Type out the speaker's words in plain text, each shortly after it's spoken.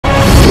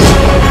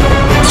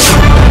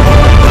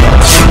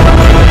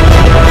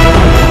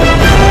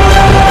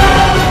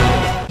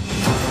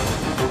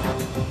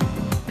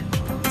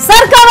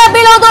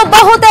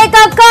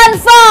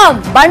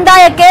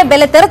ಬಂಡಾಯಕ್ಕೆ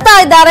ಬೆಲೆ ತೆರತಾ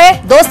ಇದ್ದಾರೆ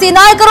ದೋಸ್ತಿ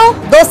ನಾಯಕರು,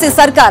 ದೋಸ್ತಿ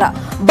ಸರ್ಕಾರ.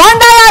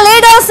 ಬಂಡಾಯ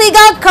ಲೀಡರ್ಸ್ ಈಗ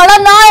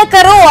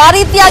ಖಳನಾಯಕರು. ಆ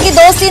ರೀತಿಯಾಗಿ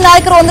ದೋಸ್ತಿ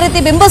ನಾಯಕರು ಒಂದ್ ರೀತಿ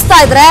ಬಿಂಬಿಸ್ತಾ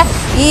ಇದ್ರೆ,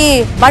 ಈ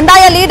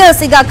ಬಂಡಾಯ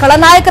ಲೀಡರ್ಸ್ ಈಗ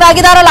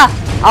ಖಳನಾಯಕರಾಗಿದಾರಲ್ಲ,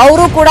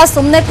 ಅವರು ಕೂಡ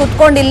ಸುಮ್ಮನೆ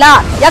ಕುತ್ಕೊಂಡಿಲ್ಲ.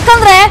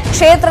 ಯಾಕಂದ್ರೆ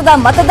ಕ್ಷೇತ್ರದ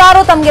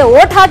ಮತದಾರರು ತಮಗೆ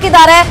ವೋಟ್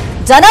ಹಾಕಿದ್ದಾರೆ,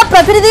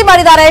 ಜನಪ್ರತಿನಿಧಿ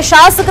ಮಾಡಿದ್ದಾರೆ,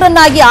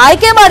 ಶಾಸಕರನ್ನಾಗಿ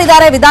ಆಯ್ಕೆ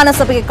ಮಾಡಿದ್ದಾರೆ,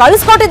 ವಿಧಾನಸಭೆಗೆ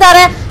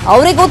ಕಳಿಸ್ಕೊಟ್ಟಿದ್ದಾರೆ.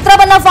 ಅವರಿಗೆ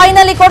ಉತ್ತರವನ್ನ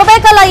ಫೈನಲಿ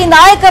ಕೊಡ್ಬೇಕಲ್ಲ ಈ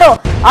ನಾಯಕರು.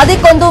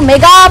 ಅದಕ್ಕೊಂದು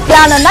ಮೆಗಾ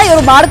ಪ್ಲಾನ್ ಅನ್ನ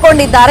ಇವರು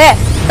ಮಾಡ್ಕೊಂಡಿದ್ದಾರೆ.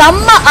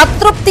 ತಮ್ಮ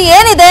ಅತೃಪ್ತಿ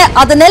ಏನಿದೆ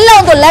ಅದನ್ನೆಲ್ಲ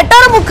ಒಂದು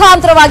ಲೆಟರ್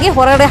ಮುಖಾಂತರವಾಗಿ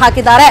ಹೊರಗಡೆ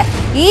ಹಾಕಿದ್ದಾರೆ.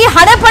 ಈ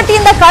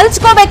ಹಣೆಪಟ್ಟಿಯಿಂದ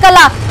ಕಳ್ಸ್ಕೋಬೇಕಲ್ಲ.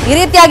 ಈ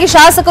ರೀತಿಯಾಗಿ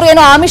ಶಾಸಕರು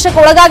ಏನೋ ಆಮಿಷಕ್ಕೆ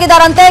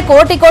ಒಳಗಾಗಿದಾರಂತೆ,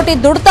 ಕೋಟಿ ಕೋಟಿ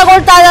ದುಡ್ಡು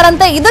ತಗೊಳ್ತಾ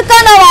ಇದಾರಂತೆ, ಇದಕ್ಕ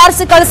ನಾವು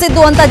ಆರಿಸಿ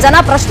ಕಳಿಸಿದ್ದು ಅಂತ ಜನ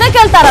ಪ್ರಶ್ನೆ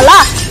ಕೇಳ್ತಾರಲ್ಲ,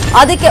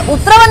 ಅದಕ್ಕೆ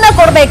ಉತ್ತರವನ್ನ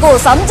ಕೊಡ್ಬೇಕು,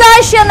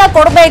 ಸಮಜಾಯಿಷಿಯನ್ನ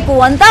ಕೊಡ್ಬೇಕು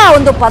ಅಂತ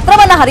ಒಂದು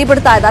ಪತ್ರವನ್ನ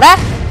ಹರಿಬಿಡ್ತಾ ಇದ್ದಾರೆ.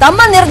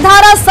 ತಮ್ಮ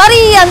ನಿರ್ಧಾರ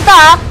ಸರಿ ಅಂತ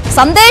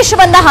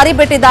ಸಂದೇಶವನ್ನ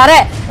ಹರಿಬಿಟ್ಟಿದ್ದಾರೆ.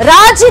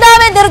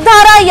 ರಾಜೀನಾಮೆ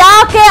ನಿರ್ಧಾರ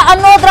ಯಾಕೆ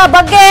ಅನ್ನೋದ್ರ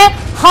ಬಗ್ಗೆ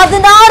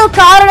 16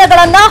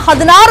 ಕಾರಣಗಳನ್ನ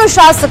 16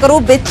 ಶಾಸಕರು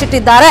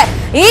ಬೆಚ್ಚಿಟ್ಟಿದ್ದಾರೆ.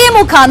 ಈ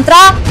ಮುಖಾಂತರ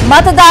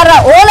ಮತದಾರರ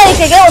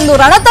ಓಲೈಕೆಗೆ ಒಂದು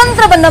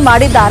ರಣತಂತ್ರವನ್ನ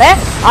ಮಾಡಿದ್ದಾರೆ.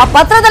 ಆ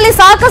ಪತ್ರದಲ್ಲಿ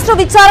ಸಾಕಷ್ಟು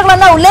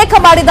ವಿಚಾರಗಳನ್ನ ಉಲ್ಲೇಖ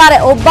ಮಾಡಿದ್ದಾರೆ.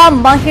 ಒಬ್ಬ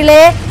ಮಹಿಳೆ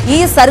ಈ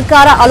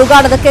ಸರ್ಕಾರ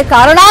ಅಲುಗಾಡೋದಕ್ಕೆ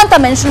ಕಾರಣ ಅಂತ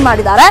ಮೆನ್ಷನ್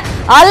ಮಾಡಿದ್ದಾರೆ.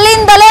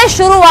 ಅಲ್ಲಿಂದಲೇ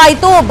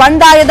ಶುರುವಾಯಿತು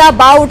ಬಂಡಾಯದ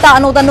ಬಾವುಟ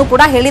ಅನ್ನೋದನ್ನು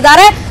ಕೂಡ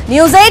ಹೇಳಿದ್ದಾರೆ.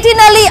 ನ್ಯೂಸ್ 18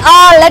 ನಲ್ಲಿ ಆ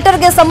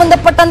ಲೆಟರ್ಗೆ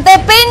ಸಂಬಂಧಪಟ್ಟಂತೆ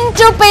ಪಿನ್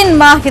ಟು ಪಿನ್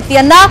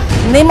ಮಾಹಿತಿಯನ್ನ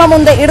ನಿಮ್ಮ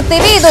ಮುಂದೆ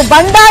ಇಡ್ತೀವಿ. ಇದು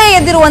ಬಂಡಾಯ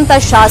ಎದ್ದಿರುವಂತ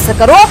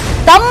ಶಾಸಕರು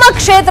ತಮ್ಮ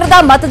ಕ್ಷೇತ್ರದ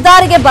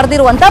ಮತದಾರರಿಗೆ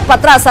ಬರೆದಿರುವಂತ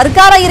ಪತ್ರ.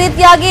 ಸರ್ಕಾರ ಈ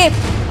ರೀತಿಯಾಗಿ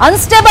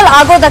ಅನ್ಸ್ಟೇಬಲ್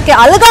ಆಗೋದಕ್ಕೆ,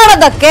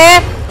 ಅಲುಗಾಡೋದಕ್ಕೆ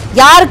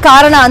ಯಾರು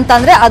ಕಾರಣ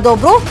ಅಂತಂದ್ರೆ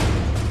ಅದೊಬ್ರು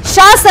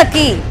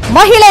ಶಾಸಕಿ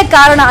ಮಹಿಳೆ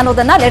ಕಾರಣ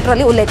ಅನ್ನೋದನ್ನ ಲೆಟರ್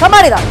ಅಲ್ಲಿ ಉಲ್ಲೇಖ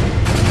ಮಾಡಿದ್ದಾರೆ.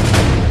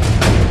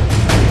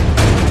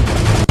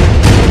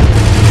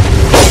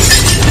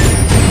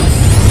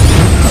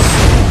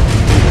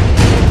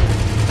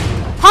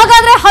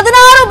 ಹಾಗಾದ್ರೆ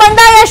 16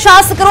 ಬಂಡಾಯ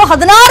ಶಾಸಕರು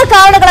 16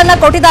 ಕಾರಣಗಳನ್ನ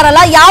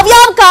ಕೊಟ್ಟಿದ್ದಾರಲ್ಲ,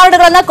 ಯಾವ್ಯಾವ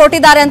ಕಾರಣಗಳನ್ನ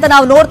ಕೊಟ್ಟಿದ್ದಾರೆ ಅಂತ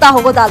ನಾವು ನೋಡ್ತಾ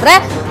ಹೋಗೋದಾದ್ರೆ,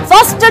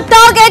 ಫಸ್ಟ್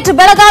ಟಾರ್ಗೆಟ್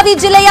ಬೆಳಗಾವಿ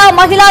ಜಿಲ್ಲೆಯ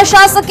ಮಹಿಳಾ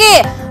ಶಾಸಕಿ.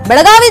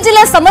 ಬೆಳಗಾವಿ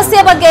ಜಿಲ್ಲೆ ಸಮಸ್ಯೆ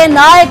ಬಗ್ಗೆ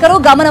ನಾಯಕರು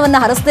ಗಮನವನ್ನ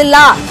ಹರಿಸ್ತಿಲ್ಲ.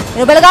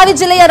 ಇನ್ನು ಬೆಳಗಾವಿ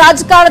ಜಿಲ್ಲೆಯ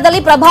ರಾಜಕಾರಣದಲ್ಲಿ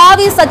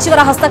ಪ್ರಭಾವಿ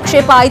ಸಚಿವರ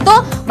ಹಸ್ತಕ್ಷೇಪ ಆಯಿತು.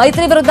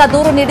 ಮೈತ್ರಿ ವಿರುದ್ಧ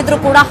ದೂರು ನೀಡಿದ್ರು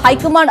ಕೂಡ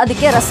ಹೈಕಮಾಂಡ್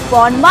ಅದಕ್ಕೆ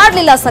ರೆಸ್ಪಾಂಡ್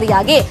ಮಾಡಲಿಲ್ಲ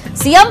ಸರಿಯಾಗಿ.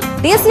 ಸಿಎಂ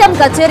ಡಿಸಿಎಂ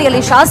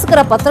ಕಚೇರಿಯಲ್ಲಿ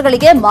ಶಾಸಕರ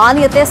ಪತ್ರಗಳಿಗೆ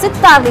ಮಾನ್ಯತೆ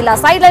ಸಿಗ್ತಾ ಇರಲಿಲ್ಲ,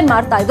 ಸೈಡ್ ಲೈನ್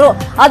ಮಾಡ್ತಾ ಇದ್ರು.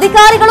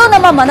 ಅಧಿಕಾರಿಗಳು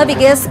ನಮ್ಮ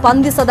ಮನವಿಗೆ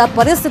ಸ್ಪಂದಿಸದ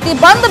ಪರಿಸ್ಥಿತಿ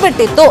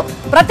ಬಂದ್ಬಿಟ್ಟಿತ್ತು.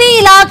 ಪ್ರತಿ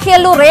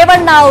ಇಲಾಖೆಯಲ್ಲೂ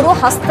ರೇವಣ್ಣ ಅವರು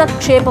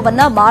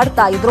ಹಸ್ತಕ್ಷೇಪವನ್ನ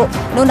ಮಾಡ್ತಾ ಇದ್ರು.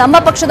 ಇನ್ನು ನಮ್ಮ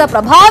ಪಕ್ಷದ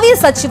ಪ್ರಭಾವಿ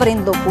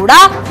ಸಚಿವರಿಂದಲೂ ಕೂಡ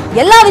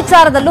ಎಲ್ಲಾ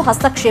ವಿಚಾರದಲ್ಲೂ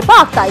ಹಸ್ತಕ್ಷೇಪ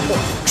ಆಗ್ತಾ ಇತ್ತು.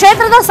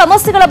 ಕ್ಷೇತ್ರದ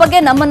ಸಮಸ್ಯೆಗಳ ಬಗ್ಗೆ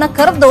ನಮ್ಮನ್ನ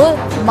ಕರೆದು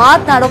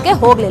ಮಾತನಾಡೋಕೆ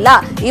ಹೋಗ್ಲಿಲ್ಲ.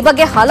 ಈ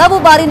ಬಗ್ಗೆ ಹಲವು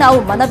ಬಾರಿ ನಾವು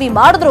ಮನವಿ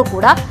ಮಾಡಿದ್ರು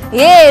ಕೂಡ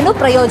ಏನು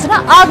ಪ್ರಯೋಜನ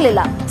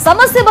ಆಗ್ಲಿಲ್ಲ.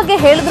 ಸಮಸ್ಯೆ ಬಗ್ಗೆ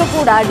ಹೇಳಿದ್ರು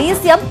ಕೂಡ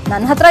ಡಿಸಿಎಂ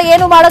ನನ್ನ ಹತ್ರ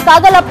ಏನು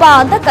ಮಾಡಕ್ಕಾಗಲ್ಲಪ್ಪ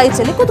ಅಂತ ಕೈ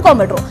ಚೆಲ್ಲಿ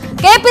ಕುತ್ಕೊಂಡ್ಬಿಟ್ರು.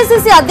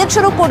 ಕೆಪಿಸಿಸಿ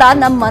ಅಧ್ಯಕ್ಷರು ಕೂಡ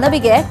ನಮ್ಮ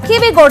ಮನವಿಗೆ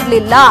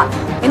ಕಿವಿಗೊಡ್ಲಿಲ್ಲ.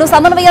 ಇನ್ನು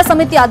ಸಮನ್ವಯ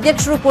ಸಮಿತಿ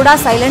ಅಧ್ಯಕ್ಷರು ಕೂಡ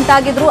ಸೈಲೆಂಟ್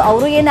ಆಗಿದ್ರು,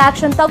 ಅವರು ಏನು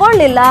ಆಕ್ಷನ್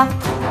ತಗೊಳ್ಳಿಲ್ಲ.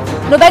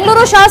 ಇನ್ನು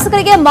ಬೆಂಗಳೂರು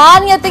ಶಾಸಕರಿಗೆ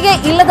ಮಾನ್ಯತೆಗೆ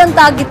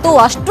ಇಲ್ಲದಂತಾಗಿತ್ತು,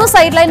 ಅಷ್ಟು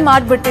ಸೈಡ್ ಲೈನ್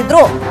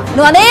ಮಾಡ್ಬಿಟ್ಟಿದ್ರು.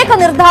 ಇನ್ನು ಅನೇಕ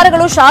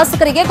ನಿರ್ಧಾರಗಳು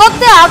ಶಾಸಕರಿಗೆ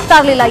ಗೊತ್ತೇ ಆಗ್ತಾ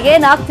ಇರ್ಲಿಲ್ಲ,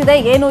 ಏನಾಗ್ತಿದೆ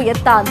ಏನು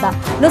ಎತ್ತ ಅಂತ.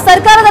 ಇನ್ನು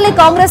ಸರ್ಕಾರದಲ್ಲಿ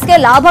ಕಾಂಗ್ರೆಸ್ಗೆ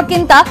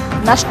ಲಾಭಕ್ಕಿಂತ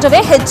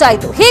ನಷ್ಟವೇ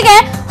ಹೆಚ್ಚಾಯಿತು. ಹೀಗೆ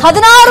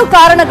 16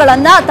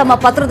 ಕಾರಣಗಳನ್ನ ತಮ್ಮ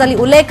ಪತ್ರದಲ್ಲಿ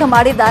ಉಲ್ಲೇಖ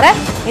ಮಾಡಿದ್ದಾರೆ.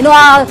 ಇನ್ನು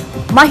ಆ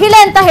ಮಹಿಳೆ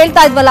ಅಂತ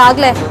ಹೇಳ್ತಾ ಇದ್ವಲ್ಲ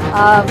ಆಗ್ಲೇ,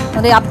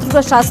 ಅಂದ್ರೆ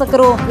ಅತೃಪ್ತ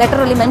ಶಾಸಕರು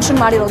ಲೆಟರ್ ಅಲ್ಲಿ ಮೆನ್ಷನ್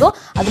ಮಾಡಿರೋದು,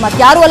 ಅದು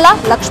ಮತ್ಯಾರು ಅಲ್ಲ,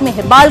 ಲಕ್ಷ್ಮಿ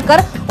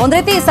ಹೆಬ್ಬಾಳ್ಕರ್. ಒಂದ್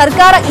ರೀತಿ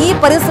ಸರ್ಕಾರ ಈ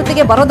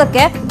ಪರಿಸ್ಥಿತಿಗೆ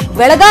ಬರೋದಕ್ಕೆ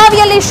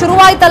ಬೆಳಗಾವಿಯಲ್ಲಿ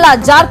ಶುರುವಾಯ್ತಲ್ಲ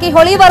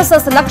ಜಾರಕಿಹೊಳಿ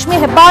ವರ್ಸಸ್ ಲಕ್ಷ್ಮಿ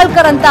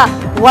ಹೆಬ್ಬಾಳ್ಕರ್ ಅಂತ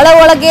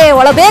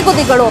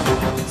ಒಳಬೇಗುದಿಗಳು.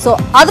 ಸೊ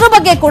ಅದ್ರ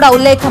ಬಗ್ಗೆ ಕೂಡ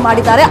ಉಲ್ಲೇಖ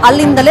ಮಾಡಿದ್ದಾರೆ.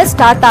 ಅಲ್ಲಿಂದಲೇ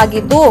ಸ್ಟಾರ್ಟ್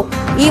ಆಗಿದ್ದು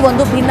ಈ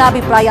ಒಂದು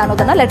ಭಿನ್ನಾಭಿಪ್ರಾಯ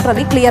ಅನ್ನೋದನ್ನ ಲೆಟರ್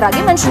ಅಲ್ಲಿ ಕ್ಲಿಯರ್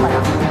ಆಗಿ ಮೆನ್ಷನ್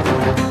ಮಾಡಿದ್ದಾರೆ.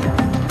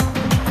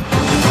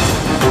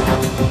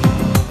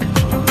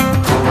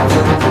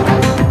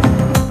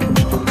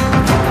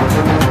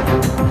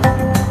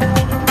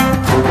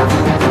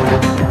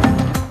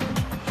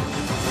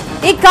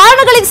 ಈ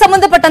ಕಾರಣಗಳಿಗೆ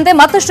ಸಂಬಂಧಪಟ್ಟಂತೆ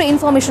ಮತ್ತಷ್ಟು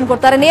ಇನ್ಫಾರ್ಮೇಶನ್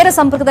ಕೊಡ್ತಾರೆ. ನೇರ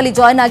ಸಂಪರ್ಕದಲ್ಲಿ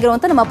ಜಾಯ್ನ್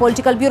ಆಗಿರುವಂತ ನಮ್ಮ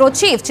political bureau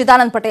chief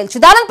Chidanand Patel.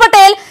 Chidanand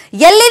Patel,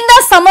 ಎಲ್ಲಿಂದ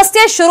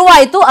ಸಮಸ್ಯೆ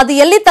ಶುರುವಾಯಿತು, ಅದು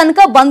ಎಲ್ಲಿ ತನಕ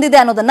ಬಂದಿದೆ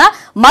ಅನ್ನೋದನ್ನ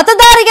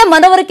ಮತದಾರರಿಗೆ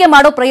ಮನವರಿಕೆ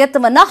ಮಾಡೋ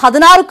ಪ್ರಯತ್ನವನ್ನ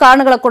 16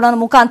 ಕಾರಣಗಳ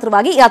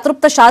ಮುಖಾಂತರವಾಗಿ ಈ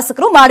ಅತೃಪ್ತ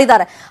ಶಾಸಕರು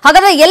ಮಾಡಿದ್ದಾರೆ.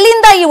 ಹಾಗಾದ್ರೆ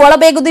ಎಲ್ಲಿಂದ ಈ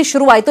ಒಳಬೇಗುದಿ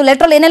ಶುರುವಾಯಿತು,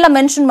 ಲೆಟರ್ ಏನೆಲ್ಲ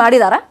ಮೆನ್ಷನ್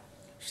ಮಾಡಿದ್ದಾರೆ?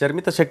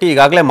 ಶರ್ಮಿತಾ ಶೆಟ್ಟಿ,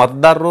 ಈಗಾಗಲೇ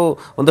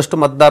ಒಂದಷ್ಟು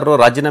ಮತದಾರರು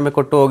ರಾಜೀನಾಮೆ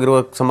ಕೊಟ್ಟು ಹೋಗಿರುವ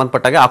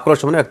ಸಂಬಂಧಪಟ್ಟಾಗೆ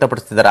ಆಕ್ರೋಶವನ್ನು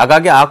ವ್ಯಕ್ತಪಡಿಸಿದ್ದಾರೆ.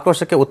 ಹಾಗಾಗಿ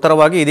ಆಕ್ರೋಶಕ್ಕೆ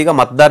ಉತ್ತರವಾಗಿ ಇದೀಗ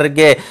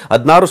ಮತದಾರರಿಗೆ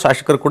 16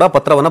 ಶಾಸಕರು ಕೂಡ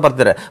ಪತ್ರವನ್ನು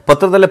ಬರೆದಿದ್ದಾರೆ.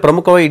 ಪತ್ರದಲ್ಲಿ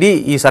ಪ್ರಮುಖವಾಗಿ ಇಡೀ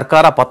ಈ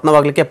ಸರ್ಕಾರ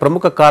ಪತನವಾಗಲಿಕ್ಕೆ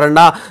ಪ್ರಮುಖ ಕಾರಣ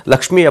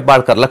ಲಕ್ಷ್ಮಿ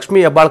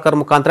ಹೆಬ್ಬಾಳ್ಕರ್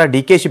ಮುಖಾಂತರ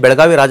ಡಿಕೆಶಿ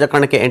ಬೆಳಗಾವಿ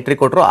ರಾಜಕಾರಣಕ್ಕೆ ಎಂಟ್ರಿ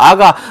ಕೊಟ್ಟರು.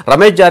 ಆಗ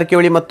ರಮೇಶ್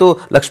ಜಾರಕಿಹೊಳಿ ಮತ್ತು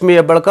ಲಕ್ಷ್ಮಿ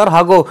ಹೆಬ್ಬಾಳ್ಕರ್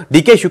ಹಾಗೂ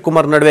ಡಿಕೆ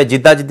ಶಿವಕುಮಾರ್ ನಡುವೆ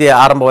ಜಿದ್ದಾಜಿದ್ದಿ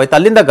ಆರಂಭವಾಯಿತು.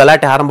 ಅಲ್ಲಿಂದ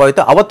ಗಲಾಟೆ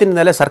ಆರಂಭವಾಯಿತು.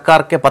 ಅವತ್ತಿನಿಂದಲೇ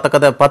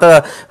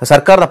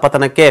ಸರ್ಕಾರದ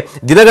ಪತನಕ್ಕೆ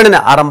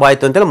ದಿನಗಣನೆ ಆರಂಭ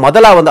ಆಯಿತು ಅಂತೇಳಿ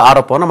ಮೊದಲ ಒಂದು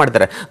ಆರೋಪವನ್ನು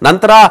ಮಾಡಿದ್ದಾರೆ.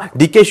 ನಂತರ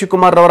ಡಿ ಕೆ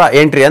ಶಿವಕುಮಾರ್ ಅವರ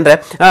ಎಂಟ್ರಿ ಅಂದ್ರೆ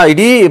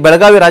ಇಡೀ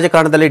ಬೆಳಗಾವಿ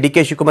ರಾಜಕಾರಣದಲ್ಲಿ ಡಿ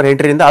ಕೆ ಶಿವಕುಮಾರ್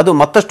ಎಂಟ್ರಿಯಿಂದ ಅದು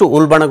ಮತ್ತಷ್ಟು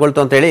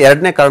ಉಲ್ಬಣಗೊಳ್ತು ಅಂತ ಹೇಳಿ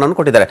ಎರಡನೇ ಕಾರಣವನ್ನು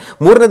ಕೊಟ್ಟಿದ್ದಾರೆ.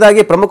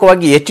 ಮೂರನೇದಾಗಿ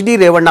ಪ್ರಮುಖವಾಗಿ ಎಚ್ ಡಿ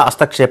ರೇವಣ್ಣ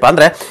ಹಸ್ತಕ್ಷೇಪ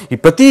ಅಂದ್ರೆ ಈ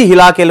ಪ್ರತಿ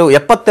ಇಲಾಖೆಯಲ್ಲೂ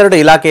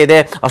 72 ಇಲಾಖೆ ಇದೆ,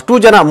 ಅಷ್ಟು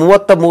ಜನ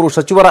 33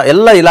 ಸಚಿವರ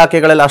ಎಲ್ಲ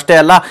ಇಲಾಖೆಗಳಲ್ಲಿ ಅಷ್ಟೇ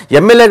ಅಲ್ಲ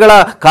MLAಗಳ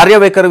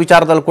ಕಾರ್ಯವೈಖರಿ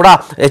ವಿಚಾರದಲ್ಲೂ ಕೂಡ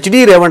ಎಚ್ ಡಿ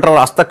ರೇವಣ್ಣರವರ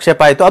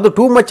ಹಸ್ತಕ್ಷೇಪ ಆಯಿತು. ಅದು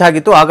ಟೂ ಮಚ್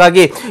ಆಗಿತ್ತು.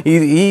 ಹಾಗಾಗಿ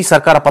ಈ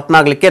ಸರ್ಕಾರ ಪತನ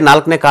ಆಗಲಿಕ್ಕೆ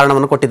 4ನೇ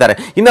ಕಾರಣವನ್ನು ಕೊಟ್ಟಿದ್ದಾರೆ.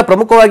 ಇನ್ನು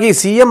ಪ್ರಮುಖವಾಗಿ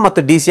ಸಿಎಂ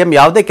ಮತ್ತು DCM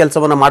ಯಾವುದೇ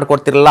ಕೆಲಸವನ್ನು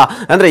ಮಾಡಿಕೊಡ್ತಿರಲಿಲ್ಲ,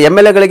 ಅಂದ್ರೆ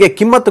MLAಗಳಿಗೆ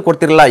ಕಿಮ್ಮತ್ತು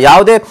ಕೊಡ್ತಿರಲಿಲ್ಲ,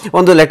 ಯಾವುದೇ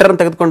ಒಂದು ಲೆಟರ್ ಅನ್ನು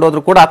ತೆಗೆದುಕೊಂಡು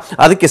ಹೋದ್ರು ಕೂಡ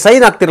ಅದಕ್ಕೆ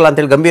ಸೈನ್ ಆಗ್ತಿರಲಿಲ್ಲ ಅಂತ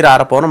ಹೇಳಿ ಗಂಭೀರ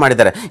ಆರೋಪವನ್ನು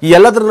ಮಾಡಿದ್ದಾರೆ. ಈ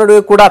ಎಲ್ಲದರ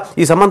ನಡುವೆ ಕೂಡ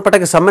ಈ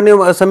ಸಂಬಂಧಪಟ್ಟ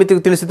ಸಮನ್ವಯ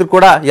ಸಮಿತಿಗೆ ತಿಳಿಸಿದ್ರು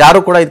ಕೂಡ ಯಾರು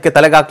ಕೂಡ ಇದಕ್ಕೆ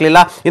ತಲೆಗೆ ಹಾಕಲಿಲ್ಲ.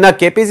 ಇನ್ನು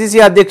ಕೆಪಿಸಿಸಿ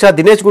ಅಧ್ಯಕ್ಷ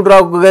ದಿನೇಶ್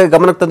ಗುಂಡೂರಾವ್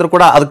ಗಮನಕ್ಕೆ ತಂದ್ರು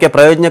ಕೂಡ ಅದಕ್ಕೆ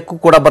ಪ್ರಯೋಜನಕ್ಕೂ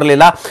ಕೂಡ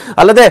ಬರಲಿಲ್ಲ.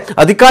 ಅಲ್ಲದೆ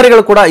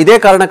ಅಧಿಕಾರಿಗಳು ಕೂಡ ಇದೇ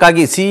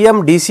ಕಾರಣಕ್ಕಾಗಿ ಸಿಎಂ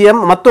DCM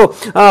ಮತ್ತು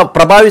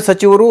ಪ್ರಭಾವಿ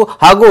ಸಚಿವರು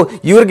ಹಾಗೂ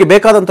ಇವರಿಗೆ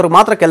ಬೇಕಾದಂತವ್ರಿಗೆ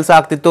ಮಾತ್ರ ಕೆಲಸ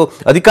ಆಗ್ತಿತ್ತು,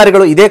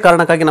 ಅಧಿಕಾರಿಗಳು ಇದೇ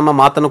ಕಾರಣಕ್ಕಾಗಿ ನಮ್ಮ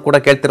ಮಾತನ್ನು ಕೂಡ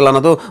ಕೇಳ್ತಿರಲ್ಲ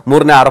ಅನ್ನೋದು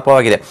ಮೂರನೇ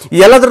ಆರೋಪವಾಗಿದೆ. ಈ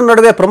ಎಲ್ಲದರ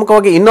ನಡುವೆ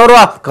ಪ್ರಮುಖವಾಗಿ ಇನ್ನೋರ್ವ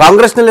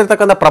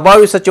ಕಾಂಗ್ರೆಸ್ನಲ್ಲಿರ್ತಕ್ಕಂಥ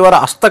ಪ್ರಭಾವಿ ಸಚಿವರ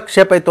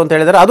ಹಸ್ತಕ್ಷೇಪ ಇತ್ತು ಅಂತ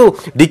ಹೇಳಿದರೆ ಅದು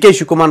ಡಿ ಕೆ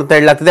ಶಿವಕುಮಾರ್ ಅಂತ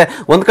ಹೇಳಲಾಗ್ತಿದೆ.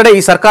 ಒಂದ್ ಕಡೆ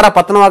ಈ ಸರ್ಕಾರ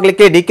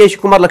ಪತನವಾಗಲಿಕ್ಕೆ ಡಿ ಕೆ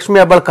ಶಿವಕುಮಾರ್ ಲಕ್ಷ್ಮೀ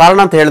ಹೆಬ್ಬಾಳ್ ಕಾರಣ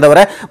ಅಂತ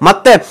ಹೇಳಿದವರೆ,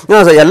 ಮತ್ತೆ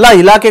ಎಲ್ಲ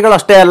ಇಲಾಖೆಗಳು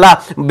ಅಷ್ಟೇ ಅಲ್ಲ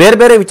ಬೇರೆ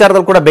ಬೇರೆ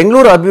ವಿಚಾರದಲ್ಲಿ ಕೂಡ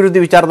ಬೆಂಗಳೂರು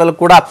ಅಭಿವೃದ್ಧಿ ವಿಚಾರದಲ್ಲೂ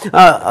ಕೂಡ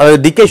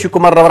ಡಿ ಕೆ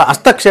ಶಿವಕುಮಾರ್ ಅವರ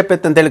ಹಸ್ತಕ್ಷೇಪ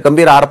ಇತ್ತು ಅಂತ ಹೇಳಿ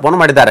ಗಂಭೀರ ಆರೋಪವನ್ನು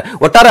ಮಾಡಿದ್ದಾರೆ.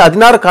 ಒಟ್ಟಾರೆ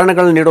 16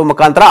 ಕಾರಣಗಳನ್ನು ನೀಡುವ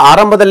ಮುಖಾಂತರ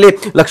ಆರಂಭದಲ್ಲಿ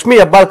ಲಕ್ಷ್ಮೀ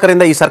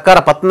ಹೆಬ್ಬಾಳ್ಕರಿಂದ ಈ ಸರ್ಕಾರ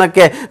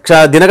ಪತನಕ್ಕೆ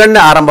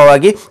ದಿನಗಣನೆ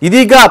ಆರಂಭವಾಗಿ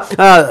ಇದೀಗ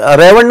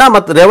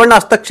ರೇವಣ್ಣ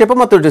ಹಸ್ತಕ್ಷೇಪ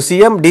ಮತ್ತು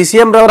ಸಿಎಂ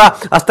DCM ರವರ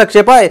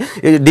ಹಸ್ತಕ್ಷೇಪ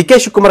ಡಿ ಕೆ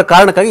ಶಿವಕುಮಾರ್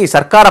ಕಾರಣಕ್ಕಾಗಿ ಈ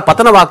ಸರ್ಕಾರ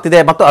ಪತನವಾಗ್ತಿದೆ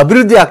ಮತ್ತು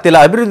ಅಭಿವೃದ್ಧಿ ಆಗ್ತಿಲ್ಲ.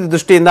 ಅಭಿವೃದ್ಧಿ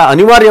ದೃಷ್ಟಿಯಿಂದ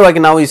ಅನಿವಾರ್ಯವಾಗಿ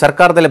ನಾವು ಈ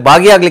ಸರ್ಕಾರದಲ್ಲಿ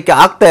ಭಾಗಿಯಾಗಲಿಕ್ಕೆ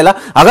ಆಗ್ತಾ ಇಲ್ಲ,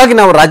 ಹಾಗಾಗಿ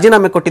ನಾವು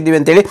ರಾಜೀನಾಮೆ ಕೊಟ್ಟಿದ್ದೀವಿ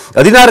ಅಂತೇಳಿ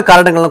 16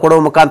 ಕಾರಣಗಳನ್ನು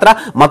ಕೊಡುವ ಮುಖಾಂತರ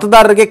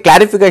ಮತದಾರರಿಗೆ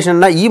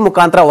ಕ್ಲಾರಿಫಿಕೇಶನ್ ಈ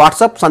ಮುಖಾಂತರ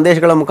ವಾಟ್ಸ್ಆಪ್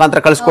ಸಂದೇಶಗಳ ಮುಖಾಂತರ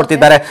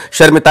ಕಳಿಸಿಕೊಡ್ತಿದ್ದಾರೆ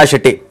Sharmita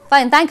Shetty.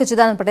 Fine, thank you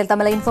Chidananda Patel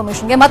ತಮ್ಮೆಲ್ಲ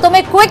ಇನ್ಫಾರ್ಮೇಶನ್ಗೆ.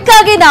 ಮತ್ತೊಮ್ಮೆ ಕ್ವಿಕ್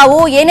ಆಗಿ ನಾವು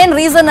ಏನೇನ್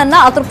ರೀಸನ್ ಅನ್ನ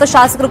ಅತೃಪ್ತ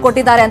ಶಾಸಕರು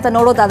ಕೊಟ್ಟಿದ್ದಾರೆ ಅಂತ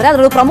ನೋಡೋದಾದ್ರೆ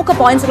ಅದರಲ್ಲೂ ಪ್ರಮುಖ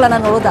ಪಾಯಿಂಟ್ಸ್ ಗಳನ್ನ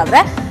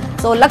ನೋಡೋದಾದ್ರೆ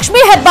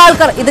ಲಕ್ಷ್ಮೀ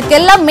ಹೆಬ್ಬಾಳ್ಕರ್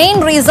ಇದಕ್ಕೆಲ್ಲ ಮೇನ್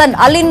ರೀಸನ್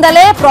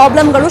ಅಲ್ಲಿಂದಲೇ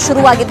ಪ್ರಾಬ್ಲಮ್ಗಳು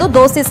ಶುರುವಾಗಿದ್ದು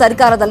ದೋಸ್ತಿ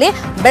ಸರ್ಕಾರದಲ್ಲಿ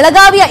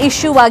ಬೆಳಗಾವಿಯ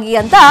ಇಶ್ಯೂ ಆಗಿ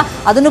ಅಂತ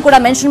ಅದನ್ನು ಕೂಡ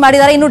ಮೆನ್ಷನ್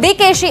ಮಾಡಿದ್ದಾರೆ. ಇನ್ನು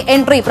DKಶಿ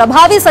ಎಂಟ್ರಿ,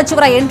 ಪ್ರಭಾವಿ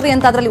ಸಚಿವರ ಎಂಟ್ರಿ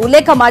ಅಂತ ಅದರಲ್ಲಿ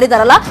ಉಲ್ಲೇಖ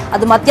ಮಾಡಿದಾರಲ್ಲ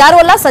ಅದು ಮತ್ಯಾರು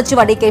ಅಲ್ಲ,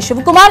 ಸಚಿವ DK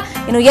ಶಿವಕುಮಾರ್.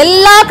 ಇನ್ನು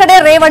ಎಲ್ಲಾ ಕಡೆ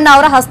ರೇವಣ್ಣ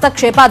ಅವರ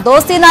ಹಸ್ತಕ್ಷೇಪ,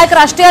 ದೋಸ್ತಿ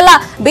ನಾಯಕರು ಅಷ್ಟೇ ಅಲ್ಲ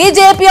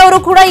ಬಿಜೆಪಿ ಅವರು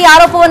ಕೂಡ ಈ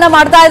ಆರೋಪವನ್ನ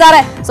ಮಾಡ್ತಾ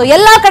ಇದ್ದಾರೆ. ಸೊ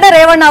ಎಲ್ಲಾ ಕಡೆ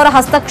ರೇವಣ್ಣ ಅವರ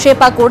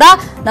ಹಸ್ತಕ್ಷೇಪ ಕೂಡ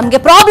ನಮ್ಗೆ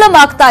ಪ್ರಾಬ್ಲಮ್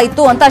ಆಗ್ತಾ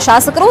ಇತ್ತು ಅಂತ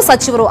ಶಾಸಕರು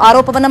ಸಚಿವರು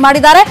ಆರೋಪವನ್ನ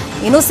ಮಾಡಿದ್ದಾರೆ.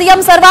 ಇನ್ನು ಸಿಎಂ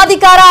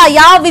ಸರ್ವಾಧಿಕಾರ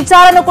ಯಾವ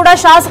ವಿಚಾರನೂ ಕೂಡ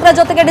ಶಾಸಕರ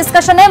ಜೊತೆಗೆ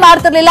ಡಿಸ್ಕಷನ್ನೇ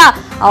ಮಾಡ್ತಿರ್ಲಿಲ್ಲ,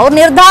 ಅವ್ರ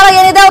ನಿರ್ಧಾರ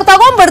ಏನಿದೆ ಅವ್ರು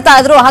ತಗೊಂಡ್ಬಿಡ್ತಾ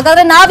ಇದ್ರು.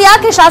 ಹಾಗಾದ್ರೆ ನಾವ್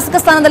ಯಾಕೆ ಶಾಸಕ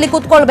ಸ್ಥಾನದಲ್ಲಿ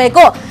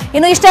ಕೂತ್ಕೊಳ್ಬೇಕು?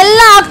 ಇನ್ನು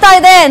ಇಷ್ಟೆಲ್ಲ ಆಗ್ತಾ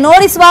ಇದೆ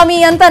ನೋಡಿ ಸ್ವಾಮಿ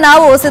ಅಂತ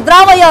ನಾವು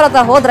ಸಿದ್ದರಾಮಯ್ಯ ಅವ್ರ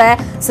ಹತ್ರ ಹೋದ್ರೆ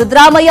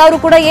ಸಿದ್ದರಾಮಯ್ಯ ಅವರು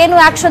ಕೂಡ ಏನು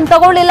ಆಕ್ಷನ್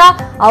ತಗೊಳ್ಳಿಲ್ಲ,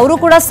 ಅವರು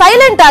ಕೂಡ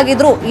ಸೈಲೆಂಟ್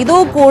ಆಗಿದ್ರು. ಇದು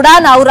ಕೂಡ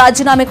ನಾವು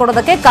ರಾಜೀನಾಮೆ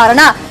ಕೊಡೋದಕ್ಕೆ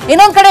ಕಾರಣ.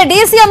 ಇನ್ನೊಂದ್ ಕಡೆ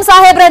DCM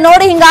ಸಾಹೇಬ್ರೆ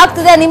ನೋಡಿ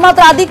ಹಿಂಗಾಗ್ತಿದೆ, ನಿಮ್ಮ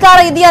ಹತ್ರ ಅಧಿಕಾರ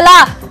ಇದೆಯಲ್ಲ,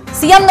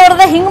 ಸಿಎಂ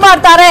ನೋಡಿದ್ರೆ ಹಿಂಗ್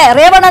ಮಾಡ್ತಾರೆ,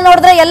 ರೇವಣ್ಣ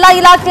ನೋಡಿದ್ರೆ ಎಲ್ಲಾ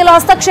ಇಲಾಖೆಯಲ್ಲೂ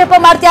ಹಸ್ತಕ್ಷೇಪ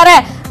ಮಾಡ್ತಾರೆ,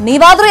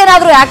 ನೀವಾದ್ರೂ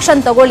ಏನಾದ್ರೂ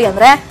ಆಕ್ಷನ್ ತಗೊಳ್ಳಿ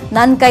ಅಂದ್ರೆ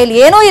ನನ್ ಕೈಲಿ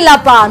ಏನೂ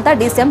ಇಲ್ಲಪ್ಪ ಅಂತ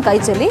DCM ಕೈ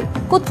ಚೆಲ್ಲಿ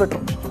ಕೂತ್ಬಿಟ್ರು.